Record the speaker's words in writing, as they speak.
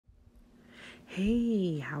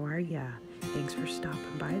Hey, how are ya? Thanks for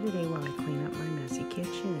stopping by today while I clean up my messy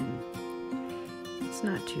kitchen. It's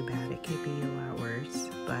not too bad. It could be a lot worse,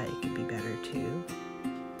 but it could be better too.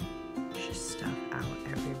 Just stuff out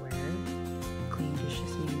everywhere. Clean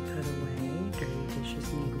dishes need put away. Dirty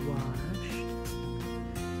dishes need washed.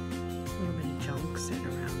 A little bit of junk sitting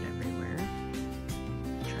around everywhere.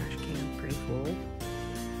 Trash can pretty full.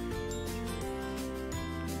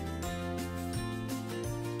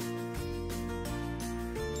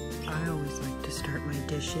 I always like to start my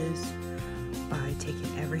dishes by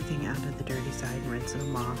taking everything out of the dirty side, rinsing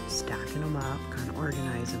them off, stacking them up, kind of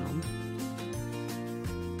organizing them.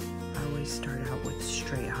 I always start out with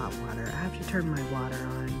straight hot water. I have to turn my water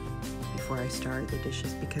on before I start the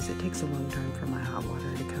dishes because it takes a long time for my hot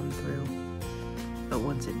water to come through. But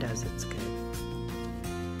once it does, it's good.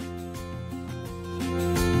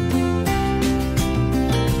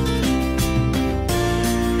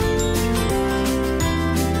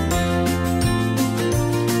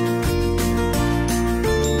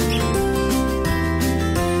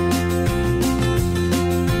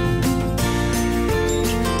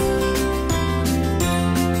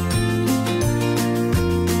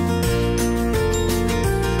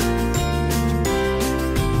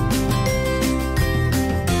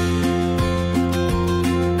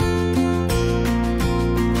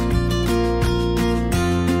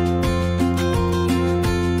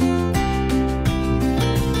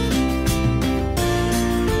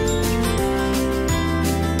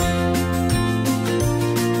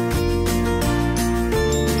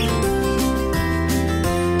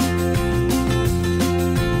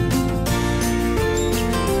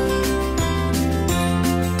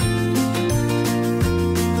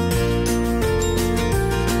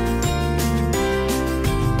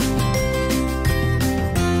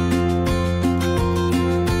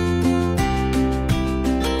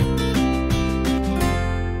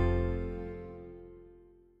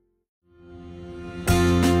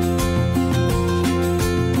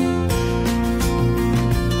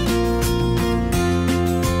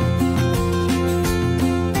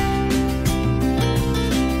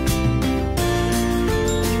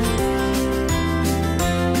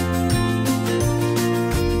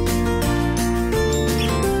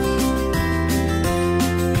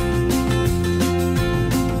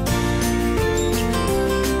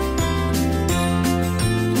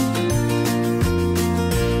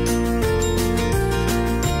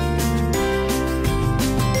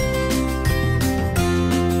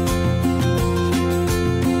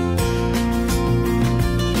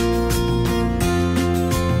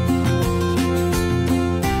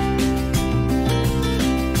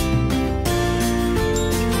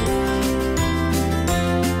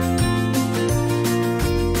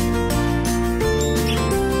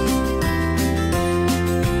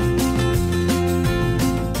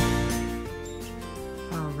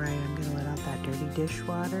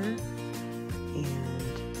 Dishwater,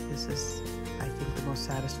 and this is, I think, the most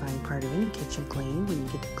satisfying part of any kitchen clean, when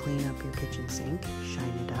you get to clean up your kitchen sink,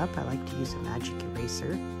 shine it up. I like to use a magic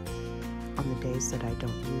eraser on the days that I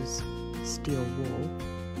don't use steel wool.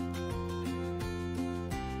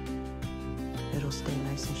 It'll stay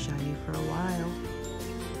nice and shiny for a while.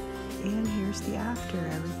 And here's the after.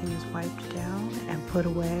 Everything is wiped down and put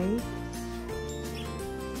away.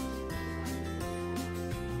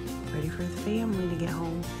 Ready for the family to get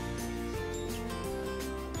home.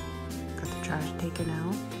 Got the trash taken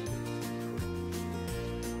out.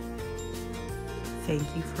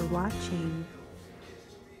 Thank you for watching.